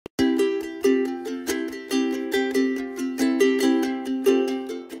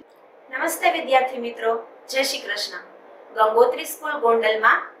નમસ્તે વિદ્યાર્થી મિત્રો, જય શ્રી કૃષ્ણ। ગંગોત્રી સ્કૂલ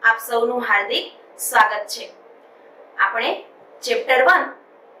ગોંડલમાં આપ સૌનું હાર્દિક સ્વાગત છે। આપણે ચેપ્ટર 1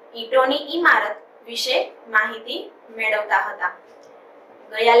 ઈંટોની ઇમારત વિશે માહિતી મેળવતા હતા।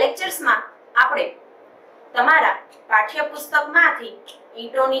 ગયા લેક્ચર્સમાં આપણે તમારા પાઠ્યપુસ્તકમાંથી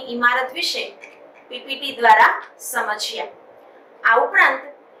ઈંટોની ઇમારત વિશે પીપીટી દ્વારા સમજ્યા। આ ઉપરાંત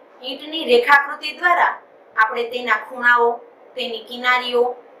ઈંટની રેખાકૃતિ દ્વારા આપણે તેના ખૂણાઓ, તેની કિનારીઓ,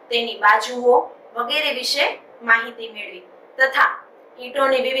 તેની બાજુઓ વગેરે વિશે માહિતી મેળવી તથા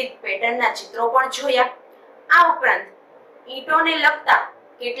ઈંટોની વિવિધ પેટર્નના ચિત્રો પણ જોયા। આ ઉપરાંત ઈંટોને લગતા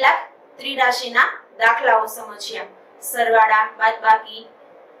કેટલાક ત્રિરાશિના દાખલાઓ સમજ્યા। સરવાળા, બાદબાકી,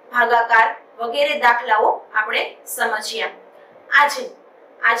 ભાગાકાર વગેરે દાખલાઓ આપણે સમજ્યા।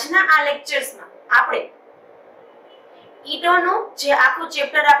 આજના આ લેક્ચર્સમાં આપણે ઈંટોનું જે આખું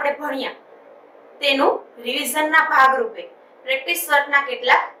ચેપ્ટર આપણે ભણ્યા તેનું રિવિઝનના ભાગરૂપે પ્રેક્ટિસ વર્કના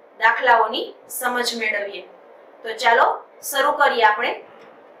કેટલાક દાખલાઓની સમજ મેળવીએ। તો ચાલો શરૂ કરીએ। આપણે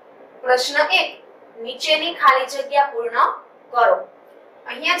પ્રશ્ન 1, નીચેની ખાલી જગ્યા પૂર્ણ કરો।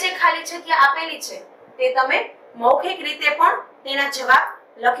 અહીંયા જે ખાલી જગ્યા આપેલી છે તે તમે મૌખિક રીતે પણ તેના જવાબ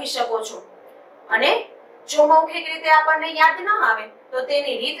લખી શકો છો અને જો મૌખિક રીતે આપણને યાદ ન આવે તો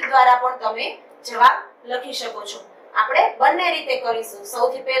તેની રીત દ્વારા પણ તમે જવાબ લખી શકો છો। આપણે બંને રીતે કરીશું।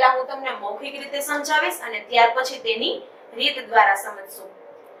 સૌથી પહેલા હું તમને મૌખિક રીતે સમજાવીશ અને ત્યાર પછી તેની રીત દ્વારા સમજશું।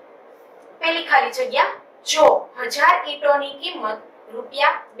 પહેલી ખાલી જગ્યા, જો 1000 ઈંટોની કિંમત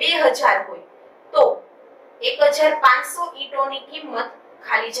 ₹2000 હોય તો 1500 ઈંટોની કિંમત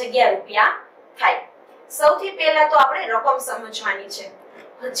ખાલી જગ્યા રૂપિયા થાય। સૌથી પહેલા તો આપણે રકમ સમજવાની છે।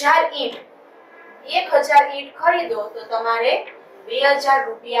 1000 ઈંટ 1000 ઈંટ ખરીદો તો તમારે 2000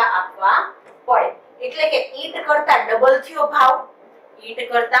 રૂપિયા આપવા પડે। એટલે કે ઈંટ કરતા ડબલ થયો ભાવ। ઈંટ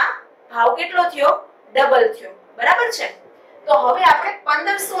કરતા ભાવ કેટલો થયો? ડબલ થયો। બરાબર છે? તો હવે આપણે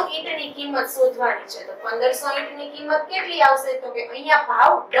 1500 ઈંટની કિંમત શોધવાની છે। તો 1500 ઈંટની કિંમત કેટલી આવશે? તો કે અહીંયા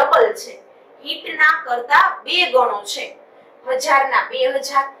ભાવ ડબલ છે, ઈંટના કરતા 2 ગણો છે। 1000 ના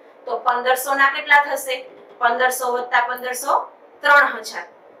 2000 તો 1500 ના કેટલા થશે? 1500 + 1500 3000।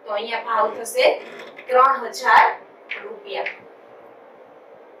 તો અહીંયા ભાવ થશે 3000 રૂપિયા।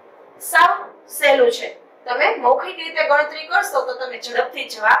 સાવ સહેલું છે। તમે મૌખિક રીતે ગણતરી કરશો તો તમે ઝડપથી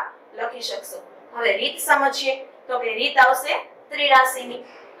જવાબ લખી શકશો। હવે રીત સમજીએ તો કે રીત આવશે ત્રિરાશિની।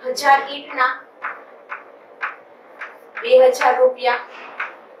 1000 ઈંટના 2000 રૂપિયા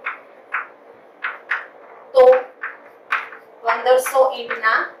તો 1500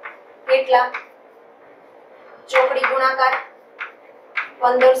 ઈંટના કેટલા? ચોકડી ગુણાકાર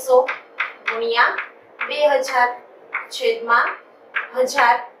 1500 ગુણ્યા 2000 છેદમાં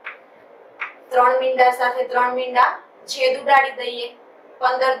 1000। 3 મીંડા સાથે 3 મીંડા છેદ ઉડાડી દઈએ।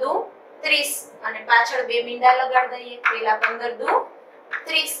 15 દુ 30 અને પાછળ 2 મીંડા લગાડી દઈએ। પહેલા 15 દુ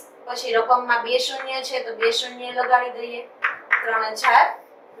 30, પછી રકમમાં 2 શૂન્ય છે તો 2 શૂન્ય લગાડી દઈએ। 3000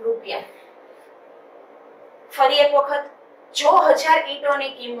 રૂપિયા। ફરી એક વખત, જો 1000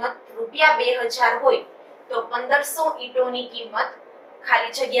 ઈંટોની કિંમત ₹2000 હોય તો 1500 ઈંટોની કિંમત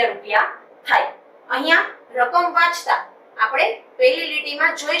ખાલી જગ્યા રૂપિયા થાય। અહીંયા રકમ વાંચતા આપણે પહેલી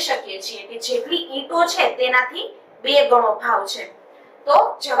લીટીમાં જોઈ શકીએ છીએ કે જેટલી ઈંટો છે તેનાથી 2 ગણો ભાવ છે। તો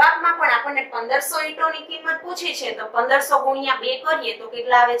જવાબમાં પણ આપણને 1500 ઈંટોની કિંમત પૂછી છે તો 1500 ગુણ્યા 2 કરીએ તો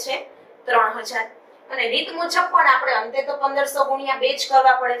કેટલા આવે છે? 3000। અને રીત મુજબ પણ આપણે અંતે તો 1500 ગુણ્યા 2 જ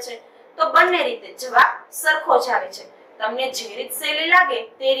કરવા પડે છે। તો બંને રીતે જવાબ સરખો જ આવે છે। તમને જે રીત સહેલી લાગે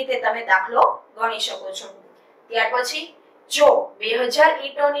તે રીતે તમે દાખલો ગણી શકો છો। ત્યાર પછી જો 2000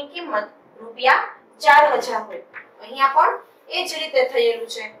 ઈંટોની કિંમત ₹4000 હોય, અહીંયા પણ એ જ રીતે થયેલું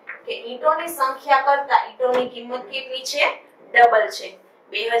છે કે ઈંટોની સંખ્યા કરતા ઈંટોની કિંમત કેટલી છે? ડબલ છે।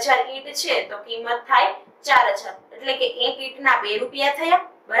 2000 ઈંટ છે તો કિંમત થાય 4000, એટલે કે એક ઈંટના 2 રૂપિયા થયા।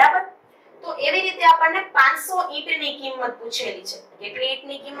 બરાબર? તો એવી રીતે આપણને 500 ઈંટની કિંમત પૂછેલી છે। કેટલી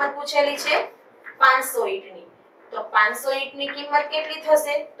ઈંટની કિંમત પૂછેલી છે? 500 ઈંટની। તો 500 ઈંટની કિંમત કેટલી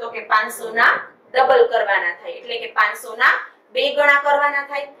થશે? તો કે 500 ના ડબલ કરવાના થાય, એટલે કે 500 ના 2 ગણા કરવાના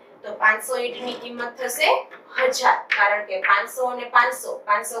થાય। તો 500 ઈંટની કિંમત થશે 1000, કારણ કે 500 અને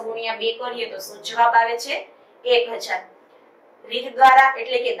 500 ગુણ્યા 2 કરીએ તો શું જવાબ આવે છે? 1000। રીત દ્વારા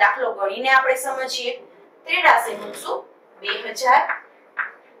એટલે કે દાખલો ગણીને આપણે સમજીએ। ત્રિરાશિ મૂકશું। 2000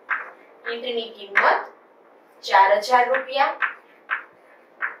 ઈંટની કિંમત 4000 રૂપિયા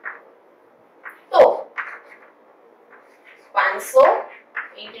તો 500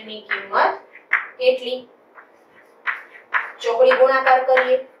 ઈંટની કિંમત કેટલી? ચોકડી ગુણાકાર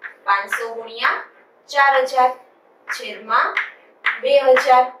કરીએ। 500 ગુણ્યા 4000 છેદમાં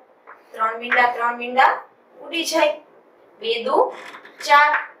 2000। 3 મીંડા ઉડી જાય। 2 દુ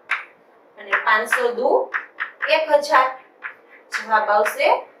 4 અને 500 દુ 1000। જવાબ આવશે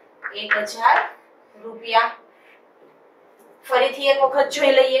 1000 રૂપિયા. ફરીથી એક વખત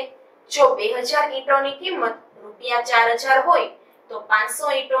જોઈ લઈએ. જો 2000 ઈંટોની કિંમત રૂપિયા 4000 હોય તો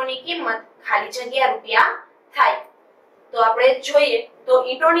 500 ઈંટોની કિંમત ખાલી જગ્યા રૂપિયા થાય. તો આપણે જોઈએ તો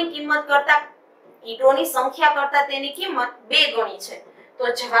ઈંટોની કિંમત કરતા ઈંટોની સંખ્યા કરતા તેની કિંમત 2 ગણી છે. તો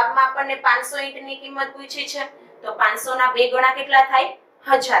જવાબમાં આપણને 500 ઈંટની કિંમત પૂછી છે તો 500 ના 2 ગણા કેટલા થાય?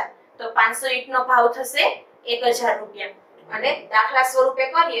 1000. તો 500 ઈંટનો ભાવ થશે 1000 રૂપિયા. અને દાખલા સ્વરૂપે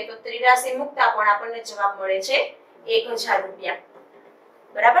કરીએ તો ત્રિરાશી મુકતા પણ આપણને જવાબ મળે છે 1000 રૂપિયા.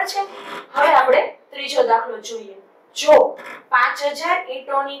 બરાબર છે. હવે આપણે ત્રીજો દાખલો જોઈએ. જો 5000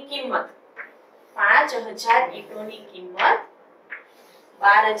 ઈંટોની કિંમત 5000 ઈંટોની કિંમત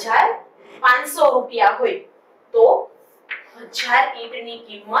 12500 રૂપિયા હોય તો 1000 ઈંટની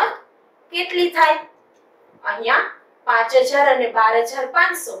કિંમત કેટલી થાય? અહીંયા 5000 અને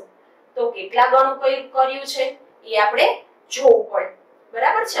 12500 તો કેટલા ગણું કર્યું છે એ આપણે જોવું પડે.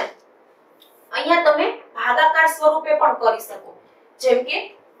 બરાબર છે. અહીંયા તમે ભાગાકાર સ્વરૂપે પણ કરી શકો. જેમ કે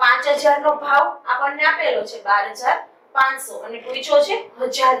 5000 નો ભાવ આપણને આપેલો છે 12500 અને પૂછ્યો છે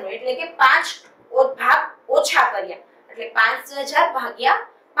 1000 નો એટલે કે 5 ભાગ ઓછા કર્યા એટલે 5000 ભાગ્યા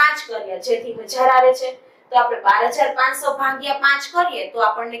 5 કર્યા જેથી 1000 આવે છે. તો આપણે 12500 ભાગ્યા 5 કરીએ તો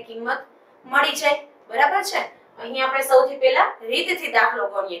આપણને કિંમત મળી જાય. બરાબર છે. અહીં આપણે સૌથી પહેલા રીતથી દાખલો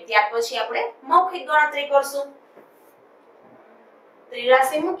ગણીએ ત્યાર પછી આપણે મૌખિક ગણતરી કરશું.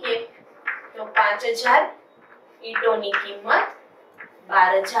 ત્રિરાશી મૂકીએ તો 5000 ઈંટોની કિંમત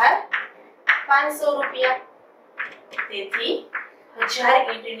 12500 રૂપિયા. તેથી 1000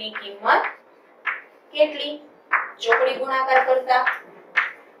 ઈંટની કિંમત કેટલી? ચોકડી ગુણાકાર કરતા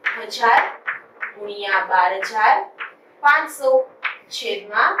 1000 ગુણ્યા 12500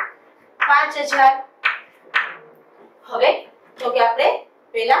 છેદમાં 5000. હવે તો કે આપણે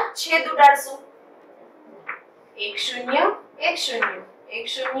પહેલા છેદ ઉડાડશું. 1 0 1 0 1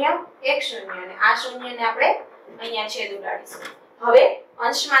 0 1 0 અને આ શૂન્યને આપણે અહીંયા છેદ ઉડાડીશું. હવે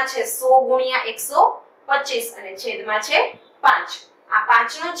અંશમાં છે 100 ગુણ્યા 125 અને છેદમાં છે 5. આ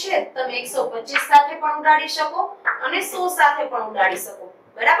 5 નો છેદ તમે 125 સાથે પણ ઉડાડી શકો અને 100 સાથે પણ ઉડાડી શકો.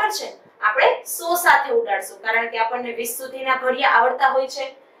 બરાબર છે. આપણે 100 સાથે ઉડાડશું કારણ કે આપણને 20 સુધીના ઘડિયા આવડતા હોય છે.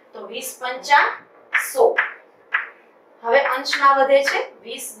 તો 20 5 100. હવે અંશમાં વધે છે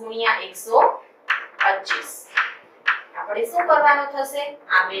 20 ગુણ્યા 125. આપણે શું કરવાનો થશે?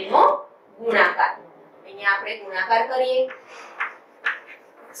 આ બેનો ગુણાકાર. અહીંયા આપણે ગુણાકાર કરીએ.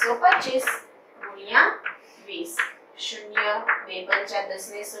 125 ગુણ્યા 20 0 2 5 10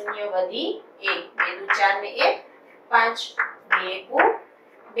 ને 0 વધી 1 2 દુ 4 ને 1 5 2 એકુ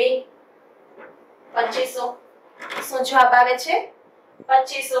 2 2500. શું જવાબ આવે છે?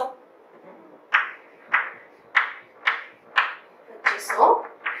 2500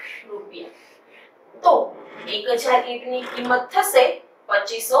 રૂપિયા. તો 1000 ઈંટની કિંમત થશે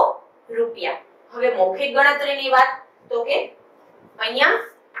 2500 રૂપિયા. હવે મૌખિક ગણતરીની વાત તો કે અહીંયા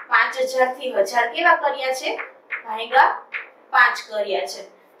 5000 થી 1000 કેવા કર્યા છે? ભાગ્યા 5 કર્યા છે.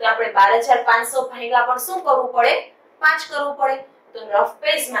 તો આપણે 12500 ભાગ્યા પણ શું કરવું પડે? 5 કરવું પડે. તો રફ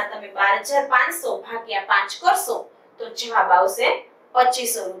પેજમાં તમે 12500 ભાગ્યા 5 કરશો તો જવાબ આવશે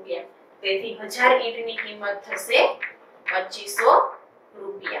 2500 રૂપિયા. તેથી 1000 ઈંટની કિંમત થશે 2500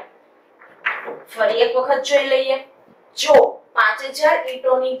 રૂપિયા. ફરી એક વખત જોઈ લઈએ. જો 5000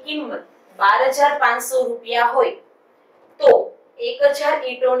 ઈંટોની કિંમત 12500 રૂપિયા હોય તો 1000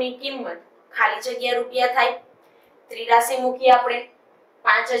 ઈંટોની કિંમત ખાલી જગ્યા રૂપિયા થાય. ત્રિરાશી મૂકીએ આપણે.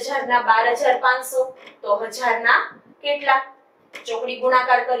 5000 ના 12500 તો 1000 ના કેટલા? ચોકડી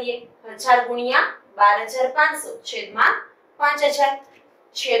ગુણાકાર કરીએ. 1000 ગુણ્યા 12500 છેદમાં 5000.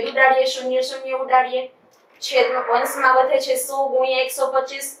 છેદ ઉડાડીએ 0 0 ઉડાડીએ. છેદમાં અંશમાં વધે છે 100 ગુણ્યા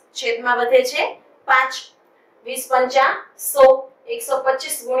 125 છેદમાં વધે છે 5. 20 5 100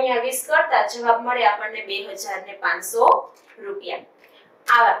 125 ગુણ્યા 20 કરતા જવાબ મળે આપણને 2500 રૂપિયા.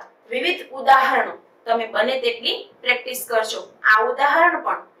 આવા વિવિધ ઉદાહરણો તમે બને તેટલી પ્રેક્ટિસ કરજો. આ ઉદાહરણ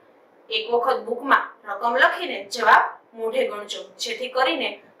પણ એક વખત બુકમાં રકમ લખીને જવાબ મોઢે ગણજો જેથી કરીને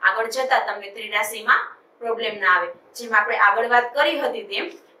આગળ જતા તમને ત્રિરાશીમાં પ્રોબ્લેમ ના આવે. જેમ આપણે આગળ વાત કરી હતી તેમ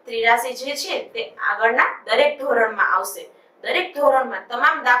ત્રિરાશી જે છે તે આગળના દરેક ધોરણમાં આવશે. દરેક ધોરણમાં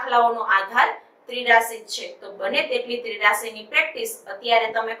તમામ દાખલાઓનો આધાર ત્રિરાશી છે. તો બને તેટલી ત્રિરાશીની પ્રેક્ટિસ અત્યારે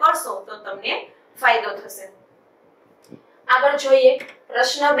તમે કરશો તો તમને ફાયદો થશે. આગળ જોઈએ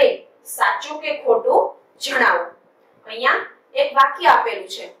પ્રશ્ન 2. સાચું કે ખોટું જણાવો. અહીંયા એક વાક્ય આપેલું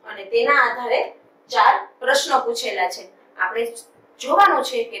છે અને તેના આધારે 4 પ્રશ્નો પૂછેલા છે. આપણે જોવાનું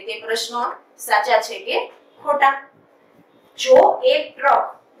છે કે તે પ્રશ્નો સાચા છે કે ખોટા. જો એક ટ્રક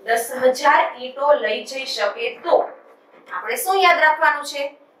 10000 ઈંટો લઈ જઈ શકે તો આપણે શું યાદ રાખવાનું છે?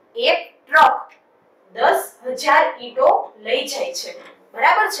 એક ટ્રક 10000 ઈંટો લઈ જાય છે.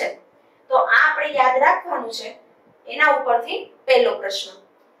 બરાબર છે. તો આ આપણે યાદ રાખવાનું છે. એના ઉપરથી પહેલો પ્રશ્ન.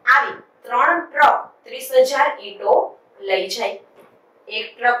 આવી 3 ટ્રક 30,000 ઈંટો લઈ જાય. એક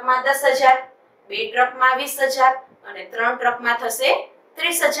ટ્રકમાં 10,000, બે ટ્રકમાં 20,000 અને 3 ટ્રકમાં થશે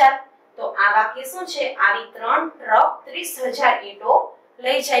 30,000. તો આ વાક્ય શું છે? આવી 3 ટ્રક 30,000 ઈંટો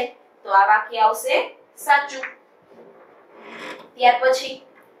લઈ જાય. તો આ વાક્ય આવશે સાચું. ત્યાર પછી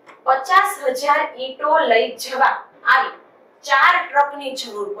 50,000 ઈંટો લઈ જવા આવી 4 ટ્રકની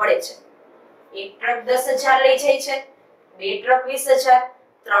જરૂર પડે છે. એક ટ્રક 10,000 લઈ જાય છે, બે ટ્રક 20,000,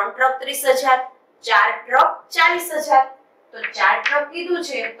 3 ટ્રક 30,000, 4 ટ્રક 40,000. તો 4 ટ્રક કીધું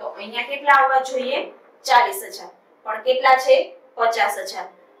છે તો અહીંયા કેટલા આવવા જોઈએ? 40,000. પણ કેટલા છે? 50,000.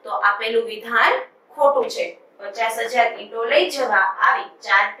 તો આપેલું વિધાન ખોટું છે. 50,000 ઈંટો લઈ જવા આવી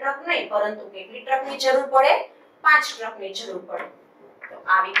 4 ટ્રક નહીં, પરંતુ કેટલી ટ્રકની જરૂર પડે? 5 ટ્રકની જરૂર પડે. તો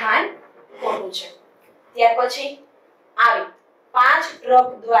આ વિધાન ખોટું છે. ત્યાર પછી આવી 5 ટ્રક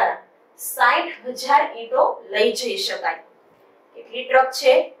દ્વારા 60,000 ઈંટો લઈ જઈ શકાય. કેટલી ટ્રક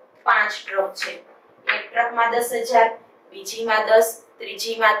છે? 5 ટ્રક છે. એક ટ્રકમાં 10,000, બીજીમાં 10,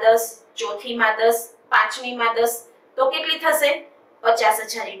 ત્રીજીમાં 10, ચોથીમાં 10, પાંચમીમાં 10. તો કેટલી થશે?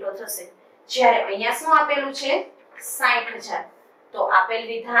 50,000 ઈંટો થશે. જ્યારે અહીંયા શું આપેલું છે? 60,000. તો આપેલ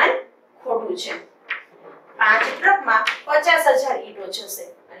વિધાન ખોટું છે. 5 ટ્રકમાં 50,000 ઈંટો જશે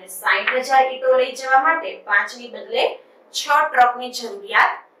અને 60,000 ઈંટો લઈ જવા માટે 5 ની બદલે 6 ટ્રકની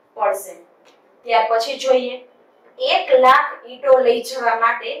જરૂરિયાત પડશે. ત્યાર પછી જોઈએ 1 લાખ ઈંટો લઈ જવા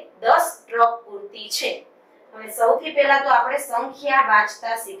માટે 10 ટ્રક પૂરતી છે. હવે સૌથી પહેલા તો આપણે સંખ્યા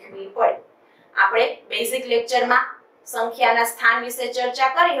વાંચતા શીખવી પડે. આપણે બેઝિક લેક્ચરમાં સંખ્યાના સ્થાન વિશે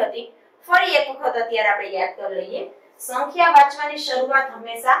ચર્ચા કરી હતી. ફરી એક વખત અત્યારે આપણે યાદ કરી લઈએ. સંખ્યા વાંચવાની શરૂઆત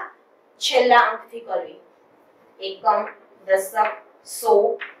હંમેશા છેલ્લા અંકથી કરવી. એકમ, દશક,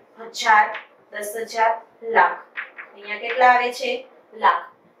 100, 1000, 10,000, લાખ. અહીંયા કેટલા આવે છે? લાખ.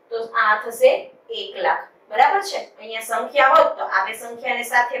 તો આ થશે 1 લાખ. બરાબર છે? અહીંયા સંખ્યા હોત તો આ બે સંખ્યાને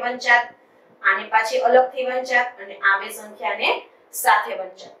સાથે વંચાત, આને પાછી અલગથી વંચાત અને આ બે સંખ્યાને સાથે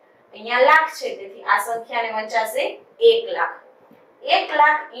વંચાત. અહીંયા લાખ છે તેથી આ સંખ્યાને વંચાશે 1 લાખ. 1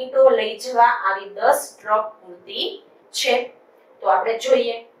 લાખ ઈંટો લઈ જવા આવી 10 ટ્રક પૂરતી છે. તો આપણે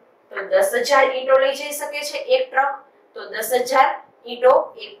જોઈએ તો 10,000 ઈંટો લઈ જઈ શકે છે એક ટ્રક. તો 10,000 ઈંટો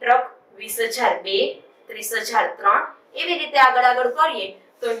એક ટ્રક, 20,000 બે, 30,000 3. એવી રીતે આગળ કરીએ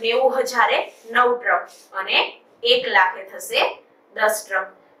તો 90,000 એ 9 ટ્રક અને 1 લાખે થશે 10 ટ્રક.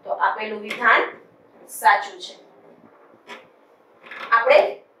 તો આપેલું વિધાન સાચું છે. આપણે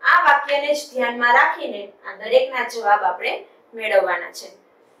આ વાક્યને જ ધ્યાનમાં રાખીને આ દરેકના જવાબ આપણે મેળવવાના છે.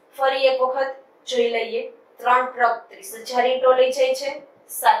 ફરી એક વખત જોઈ લઈએ. 3 ટ્રક 30,000 ઈંટો લઈ જાય છે.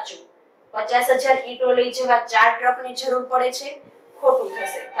 સાચું. 50,000 ઈંટો લઈ જવા 4 ટ્રકની જરૂર પડે છે. ખોટું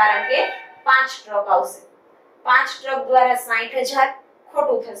થશે કારણ કે 5 ટ્રક આવશે. 5 ટ્રક દ્વારા 60,000.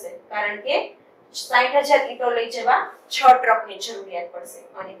 ખોટું થશે કારણ કે 60,000 ઈંટો લઈ જવા 6 ટ્રકની જરૂરિયાત પડશે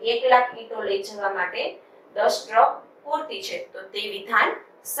અને 1 લાખ ઈંટો લઈ જવા માટે 10 ટ્રક પૂરતી છે. તો તે વિધાન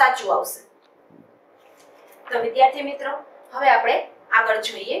સાચું આવશે. તો વિદ્યાર્થી મિત્રો, હવે આપણે આગળ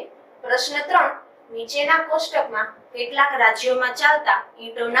જોઈએ. પ્રશ્ન 3. નીચેના કોષ્ટકમાં કેટલાક રાજ્યોમાં ચાલતા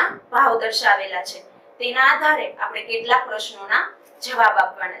ઈંટોના ભાવ દર્શાવેલા છે. તેના આધારે આપણે કેટલાક પ્રશ્નોના જવાબ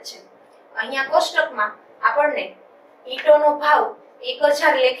આપવાના છે. અહીંયા કોષ્ટકમાં આપણને ઈંટોનો ભાવ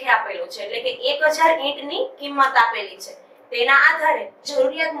 1,000 લેખે આપેલો છે. એટલે કે 1,000 ઈંટની કિંમત આપેલી છે. તેના આધારે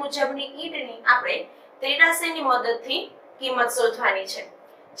જરૂરિયાત મુજબની ઈંટની આપણે 83 ની મદદથી કિંમત શોધવાની છે.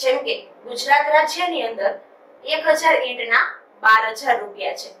 જેમ કે ગુજરાત રાજ્યની અંદર 1,000 ઈંટના 12,000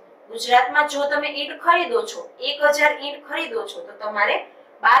 રૂપિયા છે. ગુજરાતમાં જો તમે ઈંટ ખરીદો છો, 1,000 ઈંટ ખરીદો છો તો તમારે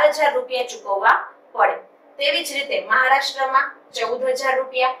 12,000 રૂપિયા ચૂકવવા પડે. તેવી જ રીતે મહારાષ્ટ્રમાં 14,000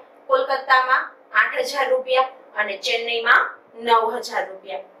 રૂપિયા, કોલકાતામાં 8,000 રૂપિયા અને ચેન્નઈમાં 9,000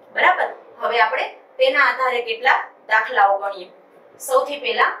 રૂપિયા. બરાબર. હવે આપણે તેના આધારે કેટલાક દાખલાઓ ગણીએ. સૌથી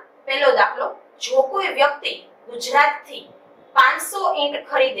પહેલો દાખલો. જો કોઈ વ્યક્તિ ગુજરાતથી 500 ઈંટ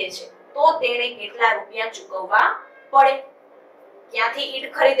ખરીદે છે તો તેણે કેટલા રૂપિયા ચૂકવવા પડે? ક્યાંથી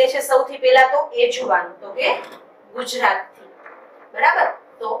ઈંટ ખરીદે છે સૌથી પહેલા તો એ જોવાનું. તો કે ગુજરાતથી. બરાબર.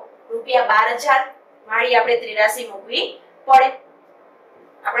 તો રૂપિયા 12,000 વાળી આપણે 83 મૂકવી પડે.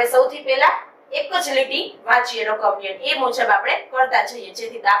 આપણે સૌથી પહેલા એક જ લીટી વાંચીએ રકમની, એ મુજબ આપણે કરતા જઈએ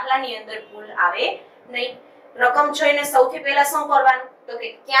જેથી દાખલાની અંદર ભૂલ આવે નહીં. રકમ જોઈને સૌથી પહેલા શું કરવાનું? તો કે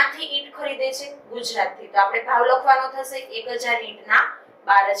ક્યાંથી ઈંટ ખરીદે છે? ગુજરાતથી. તો આપણે ભાવ લખવાનો થશે 1,000 ઈંટના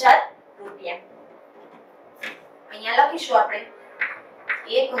 12,000 રૂપિયા. અહીંયા લખીશું આપણે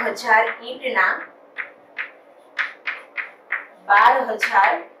 1,000 ઈંટના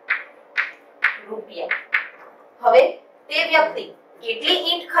 12,000 રૂપિયા. હવે તે વ્યક્તિ કેટલી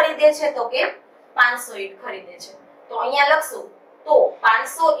ઈંટ ખરીદે છે? તો કે 500 ઈંટ ખરીદે છે. તો અહીંયા લખશું તો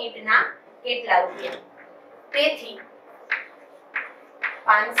 500 ઈંટના કેટલા રૂપિયા? તેથી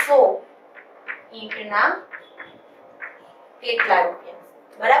 500 ઈંટના કેટલા રૂપિયા?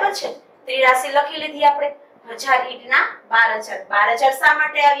 બરાબર છે. ત્રિરાશી લખી લીધી આપણે. 1000 ઈંટના 12000. 12000 શા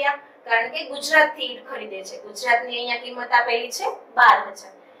માટે આવ્યા? કારણ કે ગુજરાતથી ઈંટ ખરીદે છે. ગુજરાતની અહીંયા કિંમત આપેલી છે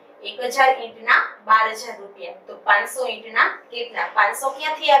 12000. 1000 ઈંટના 12000 રૂપિયા. તો 500 ઈંટના કેટલા? 500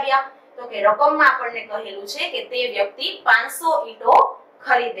 ક્યાંથી આવ્યા? તો કે રકમમાં આપણને કહેલું છે કે તે વ્યક્તિ 500 ઈંટો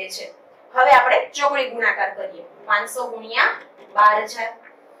ખરીદે છે. હવે આપણે ચોકડી ગુણાકાર કરીએ. 500 ગુણ્યા 12000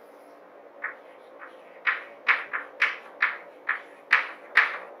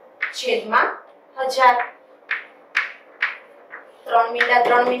 છેદમાં 1000. 3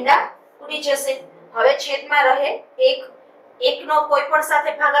 મીંડા ઉડી જશે. હવે છેદમાં રહે 1. 1 નો કોઈ પણ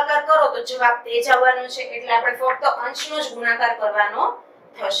સાથે ભાગાકાર કરો તો જવાબ તે જ આવવાનો છે. એટલે આપણે ફક્ત અંશનો જ ગુણાકાર કરવાનો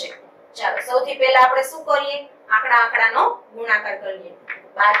થશે. ચાલો સૌથી પહેલા આપણે શું કરીએ? આંકડાનો ગુણાકાર કરીએ.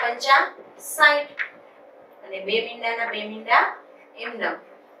 12 × 5 = 60 અને 2 મીંડાના 2 મીંડા એમનેમ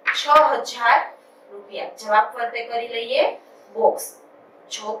 6000 રૂપિયા. જવાબ ફરતે કરી લઈએ બોક્સ.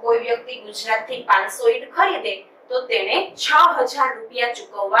 જો કોઈ વ્યક્તિ ગુજરાતથી 500 ઈંટ ખરીદે તો તેને 6000 રૂપિયા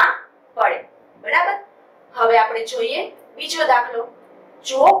ચૂકવવા પડે. બરાબર. હવે આપણે જોઈએ બીજો દાખલો.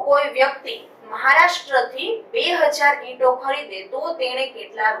 જો કોઈ વ્યક્તિ મહારાષ્ટ્રથી 2000 ઈંટો ખરીદે તો તેને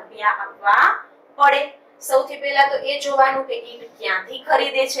કેટલા રૂપિયા આપવા પડે? સૌથી પહેલા તો એ જોવાનું કે ઈંટ ક્યાંથી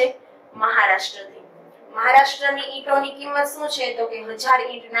ખરીદે છે? મહારાષ્ટ્રથી. મહારાષ્ટ્રની ઈંટોની કિંમત શું છે? તો કે 1000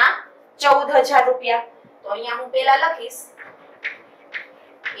 ઈંટના 14000 રૂપિયા. તો અહીંયા હું પહેલા લખીશ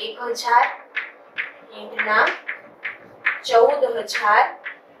 1000 ઈંટના 14000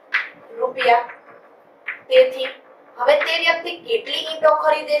 રૂપિયા. તેથી હવે તે વ્યક્તિ કેટલી ઈંટો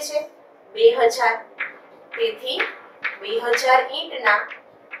ખરીદે છે? 2000. તેથી 2000 ઈંટના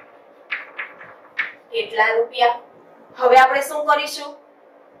કેટલા રૂપિયા? હવે આપણે શું કરીશું?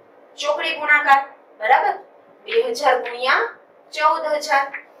 ચોકડી ગુણાકાર. બરાબર. 2000 ગુણ્યા 14000.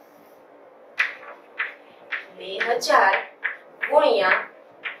 2000 ગુણ્યા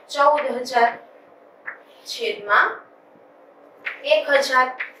 14000 છેદમાં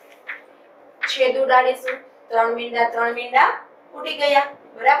 1000. છેદ ઉડાડીશું. 3 મીંડા ઉડી ગયા.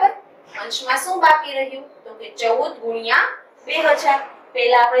 બરાબર. અંશમાં શું બાકી રહ્યું? તો કે 14 ગુણ્યા 2000.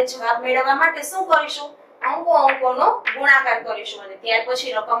 પહેલા આપણે જવાબ મેળવવા માટે શું કરીશું? અંકોનો ગુણાકાર કરીશું અને ત્યાર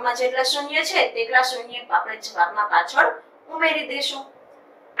પછી રકમમાં જેટલા શૂન્ય છે તેટલા શૂન્ય આપણે જવાબમાં પાછળ ઉમેરી દઈશું.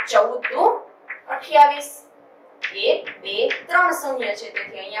 14 × 28. 1 2 3 શૂન્ય છે.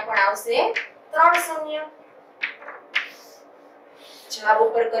 તેથી અહીંયા પણ આવશે 3 શૂન્ય. જવાબ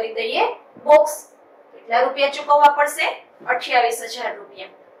ઉપર કરી દઈએ બોક્સ. કેટલા રૂપિયા ચૂકવવા પડશે? 28000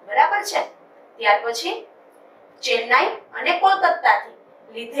 રૂપિયા. બરાબર છે. ત્યાર પછી ચેન્નાઈ અને કોલકાતાથી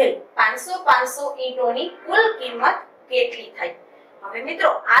લીધેલ 500 ઈંટોની કુલ કિંમત કેટલી થઈ? હવે મિત્રો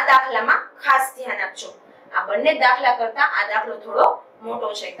આ દાખલામાં ખાસ ધ્યાન આપજો. આ બંને દાખલા કરતા આ દાખલો થોડો મોટો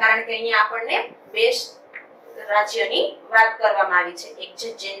છે કારણ કે અહીંયા આપણને બે રાજ્યની વાત કરવામાં આવી છે. એક છે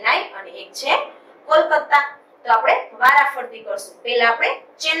ચેન્નાઈ અને એક છે કોલકાતા. તો આપણે વારાફરતી કરશું. પહેલા આપણે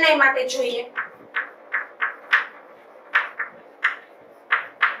ચેન્નાઈ માટે જોઈએ.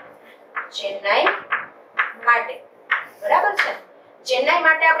 ચેન્નાઈ માટે. બરાબર છે. ચેન્નાઈ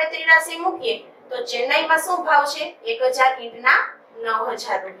માટે આપણે ત્રિરાશી મૂકીએ તો ચેન્નાઈમાં શું ભાવ છે? 1000 ઈંટના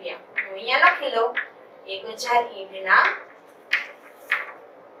 9000 રૂપિયા. હું અહીંયા લખી લઉં 1000 ઈંટના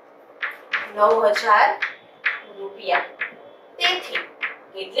 9000 રૂપિયા. તેથી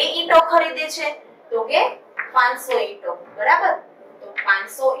કેટલી ઈંટો ખરીદે છે? તો કે 500 ઈંટો. બરાબર. તો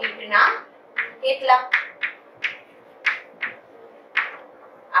 500 ઈંટના કેટલા?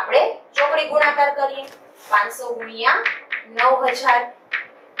 આપણે ચોકડી ગુણાકાર કરીએ. 500 ગુણ્યા 9000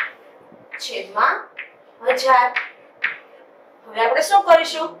 છેદમાં 1000. હવે આપણે શું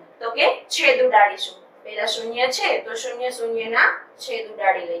કરીશું? તો કે છેદ ઉડાડીશું. પહેલા શૂન્ય છે તો શૂન્ય શૂન્યના છેદ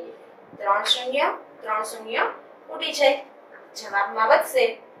ઉડાડી લઈએ. 3 શૂન્ય ઉડી જાય. જવાબમાં વધશે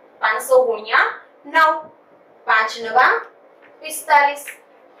 500 ગુણ્યા 9. 5 × 9 = 45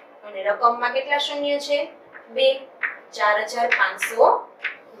 અને રકમમાં કેટલા શૂન્ય છે? 2. 4500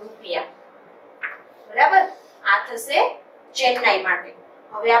 રૂપિયા. બરાબર. આ થશે ચેન્નાઈ માટે.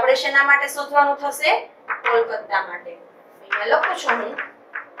 હવે આપણે શેના માટે શોધવાનું થશે? કોલકાતા માટે. અહીંયા લખું છું હું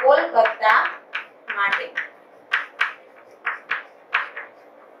કોલકાતા માટે.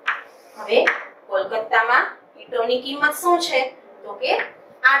 હવે કોલકાતામાં ઈંટોની કિંમત શું છે? તો કે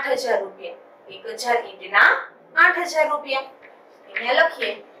 8000 રૂપિયા. 1000 ઈંટના 8000 રૂપિયા. અહીંયા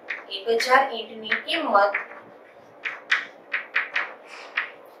લખીએ 1000 ઈંટની કિંમત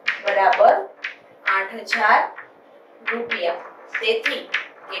બરાબર 8000 રૂપિયા. તેથી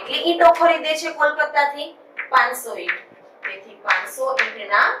કેટલી ઈંટો ખરીદે છે કોલકાતાથી? 500 ઈંટ. તેથી 500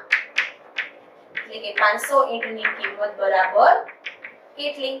 ઈંટના એટલે કે 500 ઈંટની કિંમત બરાબર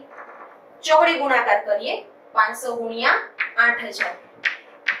કેટલી? ચોકડી ગુણાકાર કરીએ 500 ગુણ્યા 8000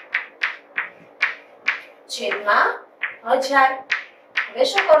 છેદમાં 1000. હવે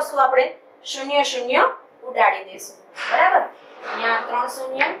શું કરશું આપણે? શૂન્ય શૂન્ય ઉડાડી દેશું. બરાબર? અહીંયા 3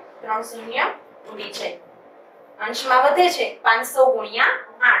 શૂન્ય 3 શૂન્ય ઉડી જાય. અંશમાં વધે છે 500 ગુણ્યા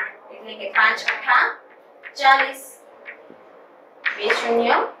 8 એટલે કે 5 8 40. 2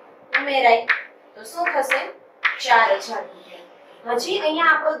 શૂન્ય ઉમેરાય તો શું થશે? 4000 રૂપિયા. હજી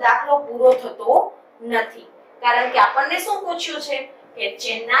અહીંયા આપણો દાખલો પૂરો થતો નથી, કારણ કે આપણને શું પૂછ્યું છે કે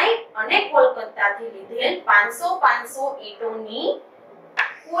ચેન્નાઈ અને કોલકાતાથી લીધેલ 500 ઈંટોની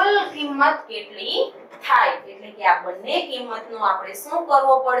કુલ કિંમત કેટલી થાય? એટલે કે આ બંને કિંમતનો આપણે શું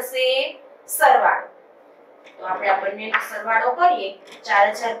કરવો પડશે? સરવાળો. તો આપણે આ બંનેનો સરવાળો કરીએ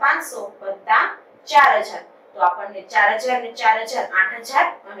 4500 + 4000 તો આપણને 4000 ને 4000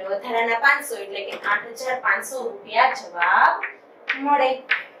 8000 અને વધારાના 500 એટલે કે 8500 રૂપિયા જવાબ મળે.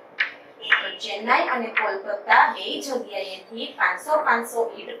 તો ચેન્નાઈ અને કોલકાતા બે જગ્યાએથી 500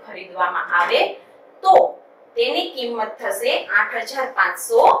 ઈંટ ખરીદવામાં આવે તો તેની કિંમત થશે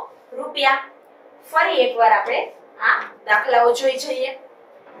 8500 રૂપિયા. ફરી એકવાર આપણે આ દાખલાઓ જોઈ જઈએ.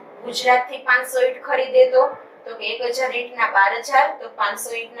 ગુજરાતથી 500 ઈંટ ખરીદે તો કે 1000 ઈંટના 12000 તો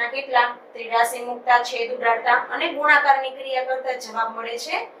 500 ઈંટના કેટલા? 83 મુકતા છેદ ઉડાડતા અને ગુણાકારની ક્રિયા કરતા જવાબ મળે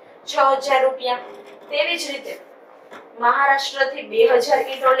છે 6000 રૂપિયા. તેવી જ રીતે મહારાષ્ટ્રથી 2000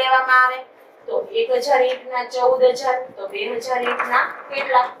 ઈંટો લેવામાં આવે તો 1000 ઈંટના 14000 તો 2000 ઈંટના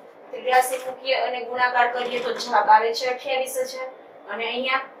કેટલા? 83 મૂકીએ અને ગુણાકાર કરીએ તો જવાબ આવે છે 28000. અને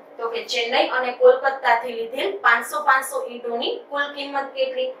અહીંયા તો કે ચેન્નઈ અને કોલકાતાથી લીધેલ 500 ઈંટોની કુલ કિંમત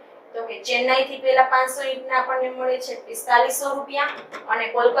કેટલી? તો કે ચેન્નઈથી પહેલા 500 ઈંટના આપણને મળે છે 4500 રૂપિયા અને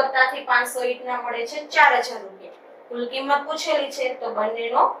કોલકાતાથી 500 ઈંટના મળે છે 4000 રૂપિયા. કુલ કિંમત પૂછેલી છે તો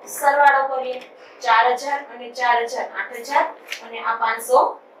બંનેનો સરવાળો કરીએ 4000 અને 4000 8000 અને આ 500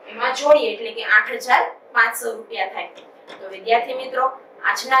 એમાં જોડીએ એટલે કે 8500 રૂપિયા થાય. તો વિદ્યાર્થી મિત્રો,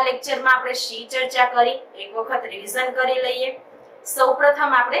 આજના લેક્ચરમાં આપણે શી ચર્ચા કરી એક વખત રિવિઝન કરી લઈએ.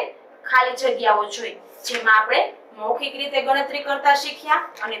 સૌપ્રથમ આપણે ખાલી જગ્યાઓ જોઈ, જેમાં આપણે મૌખિક રીતે ગણતરી કરતા શીખ્યા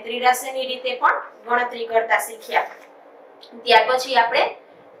અને ત્રિરાશીની રીતે પણ ગણતરી કરતા શીખ્યા. ત્યાર પછી આપણે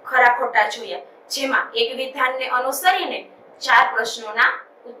ખરા ખોટા જોયા, જેમાં એક વિધાનને અનુસરીને 4 પ્રશ્નોના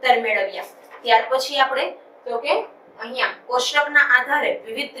ઉત્તર મેળવ્યા. ત્યાર પછી આપણે તો કે અહીંયા કોષ્ટકના આધારે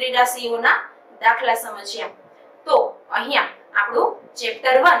વિવિધ ત્રિરાશીઓના દાખલા સમજ્યા. તો અહીંયા આપણું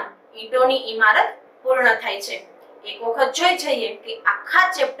ચેપ્ટર 1 ઈંટોની ઇમારત પૂર્ણ થાય છે. એક વખત જોઈ જઈએ કે આખા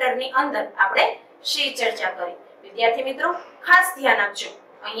ચેપ્ટરની અંદર આપણે શી ચર્ચા કરી. વિદ્યાર્થી મિત્રો, ખાસ ધ્યાન આપજો.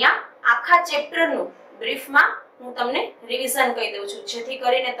 અહીંયા આખા ચેપ્ટરનું બ્રીફમાં હું તમને રિવિઝન કહી દઉં છું, જેથી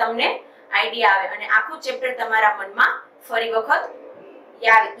કરીને તમને આઈડિયા આવે અને આખું ચેપ્ટર તમારા મનમાં ફરી વખત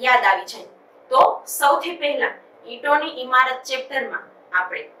યાદ આવી જાય. તો સૌથી પહેલા ઈંટોની ઇમારત ચેપ્ટરમાં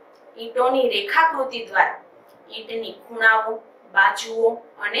આપણે ઈંટોની રેખાકૃતિ દ્વારા ઈંટની ખૂણાઓ, બાજુઓ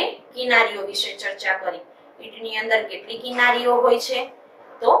અને કિનારીઓ વિશે ચર્ચા કરી. ઈંટની અંદર કેટલી કિનારીઓ હોય છે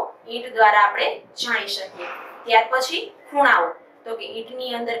તો ઈંટ દ્વારા આપણે જાણી શકીએ. ત્યાર પછી ખૂણાઓ, તો કે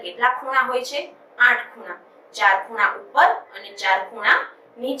ઈંટની અંદર કેટલા ખૂણા હોય છે? 8 ખૂણા. 4 ખૂણા ઉપર અને 4 ખૂણા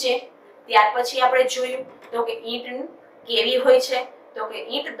નીચે. ત્યાર પછી આપણે જોયું તો કે ઈંટ કેવી હોય છે? તો કે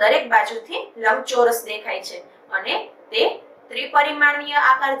ઈંટ દરેક બાજુથી લંબચોરસ દેખાય છે અને તે ત્રિપરિમાણીય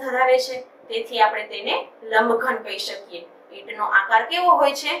આકાર ધરાવે છે, તેથી આપણે તેને લંબઘન કહી શકીએ. ઈંટનો આકાર કેવો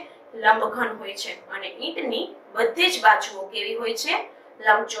હોય છે? લંબઘન હોય છે અને ઈંટની બધી જ બાજુઓ કેવી હોય છે?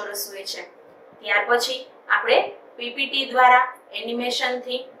 લંબચોરસ હોય છે. ત્યાર પછી આપણે પીપીટી દ્વારા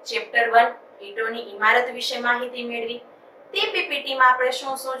એનિમેશનથી ચેપ્ટર 1 ઈંટોની ઇમારત વિશે માહિતી મેળવી. તે પીપીટીમાં આપણે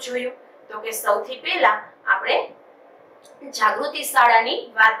શું જોયું? તો કે સૌથી પહેલા આપણે જાગૃતિ શાળાની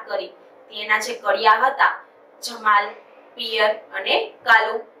વાત કરી. તેના જે કડિયા હતા જમાલ, પિયર અને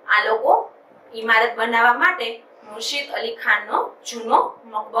કાલુ, આ લોકો ઇમારત બનાવવા માટે મુર્શિદ અલી ખાનનો જૂનો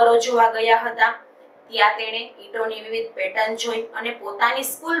મકબરો જોવા ગયા હતા. ત્યાં તેણે ઈંટોની વિવિધ પેટર્ન જોઈ અને પોતાની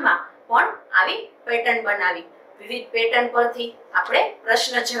સ્કૂલમાં પણ આવી પેટર્ન બનાવી. વિવિધ પેટર્ન પરથી આપણે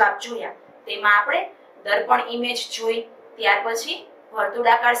પ્રશ્ન જવાબ જોયા. તેમાં આપણે દર્પણ ઇમેજ જોઈ, ત્યાર પછી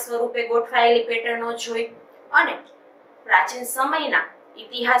વર્તુળાકાર સ્વરૂપે ગોઠવાયેલી પેટર્નો જોઈ અને પ્રાચીન સમયના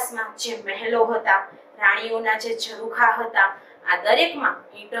ઇતિહાસમાં જે મહેલો હતા, રાણીઓના જે ઝરૂખા હતા, આ દરેકમાં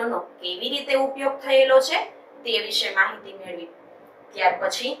ઈંટોનો કેવી રીતે ઉપયોગ થયેલો છે તે વિશે માહિતી મેળવી. ત્યાર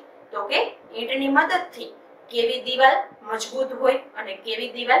પછી તો કે ઈંટની મદદથી કેવી દીવાલ મજબૂત હોય અને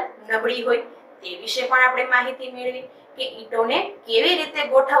કેવી દીવાલ નબળી હોય તે વિશે પણ આપણે માહિતી મેળવી કે ઈંટોને કેવી રીતે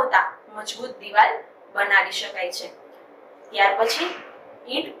ગોઠવતા મજબૂત દીવાલ બનાવી શકાય છે. ત્યાર પછી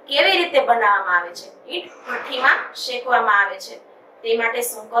ઈંટ કેવી રીતે બનાવવામાં આવે છે? ઈંટ ભઠ્ઠીમાં શેકવામાં આવે છે. તે માટે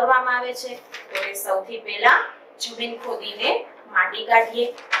શું કરવામાં આવે છે? તો કે સૌથી પહેલા જમીન ખોદીને માટી કાઢીએ,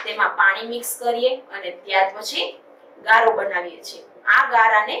 તેમાં પાણી મિક્સ કરીએ અને ત્યાર પછી ગારો બનાવીએ છીએ. આ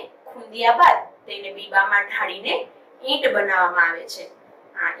ગારાને ખૂંદ્યા બાદ તેને બીબામાં ઢાળીને ઈંટ બનાવવામાં આવે છે.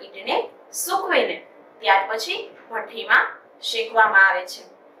 આ ઈંટને સૂકવીને ત્યાર પછી ભઠ્ઠીમાં શેકવામાં આવે છે.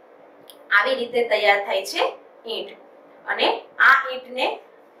 આવી રીતે તૈયાર થાય છે ઈંટ. અને આ ઈંટને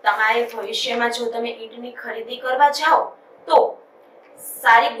તમારે ભવિષ્યમાં જો તમે ઈંટની ખરીદી કરવા જાઓ તો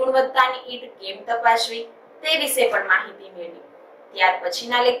સારી ગુણવત્તાની ઈંટ કેમ તપાસવી તે વિશે પણ માહિતી મેળવી. ત્યાર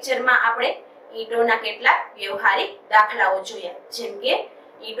પછીના લેક્ચરમાં આપણે ઈંટોના કેટલાક વ્યવહારિક દાખલાઓ જોયા, જેમ કે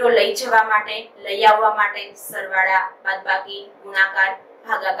ઈંટો લઈ જવા માટે, લઈ આવવા માટે સરવાળા, બાદબાકી, ગુણાકાર,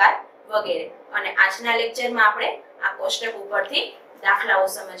 ભાગાકાર વગેરે. અને આજના લેક્ચરમાં આપણે આ કોષ્ટક ઉપરથી દાખલાઓ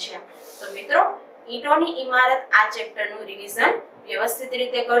સમજ્યા. તો મિત્રો, ઈંટોની ઇમારત આ ચેપ્ટરનું રિવિઝન વ્યવસ્થિત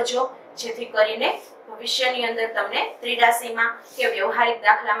રીતે કરજો, જેથી કરીને ભવિષ્યની અંદર તમને ત્રિરાશીમાં કે વ્યવહારિક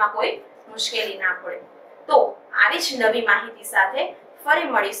દાખલામાં કોઈ મુશ્કેલી ના પડે. તો આવી જ નવી માહિતી સાથે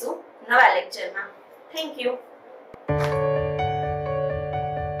ફરી મળીશું નવા લેક્ચરમાં. Thank you.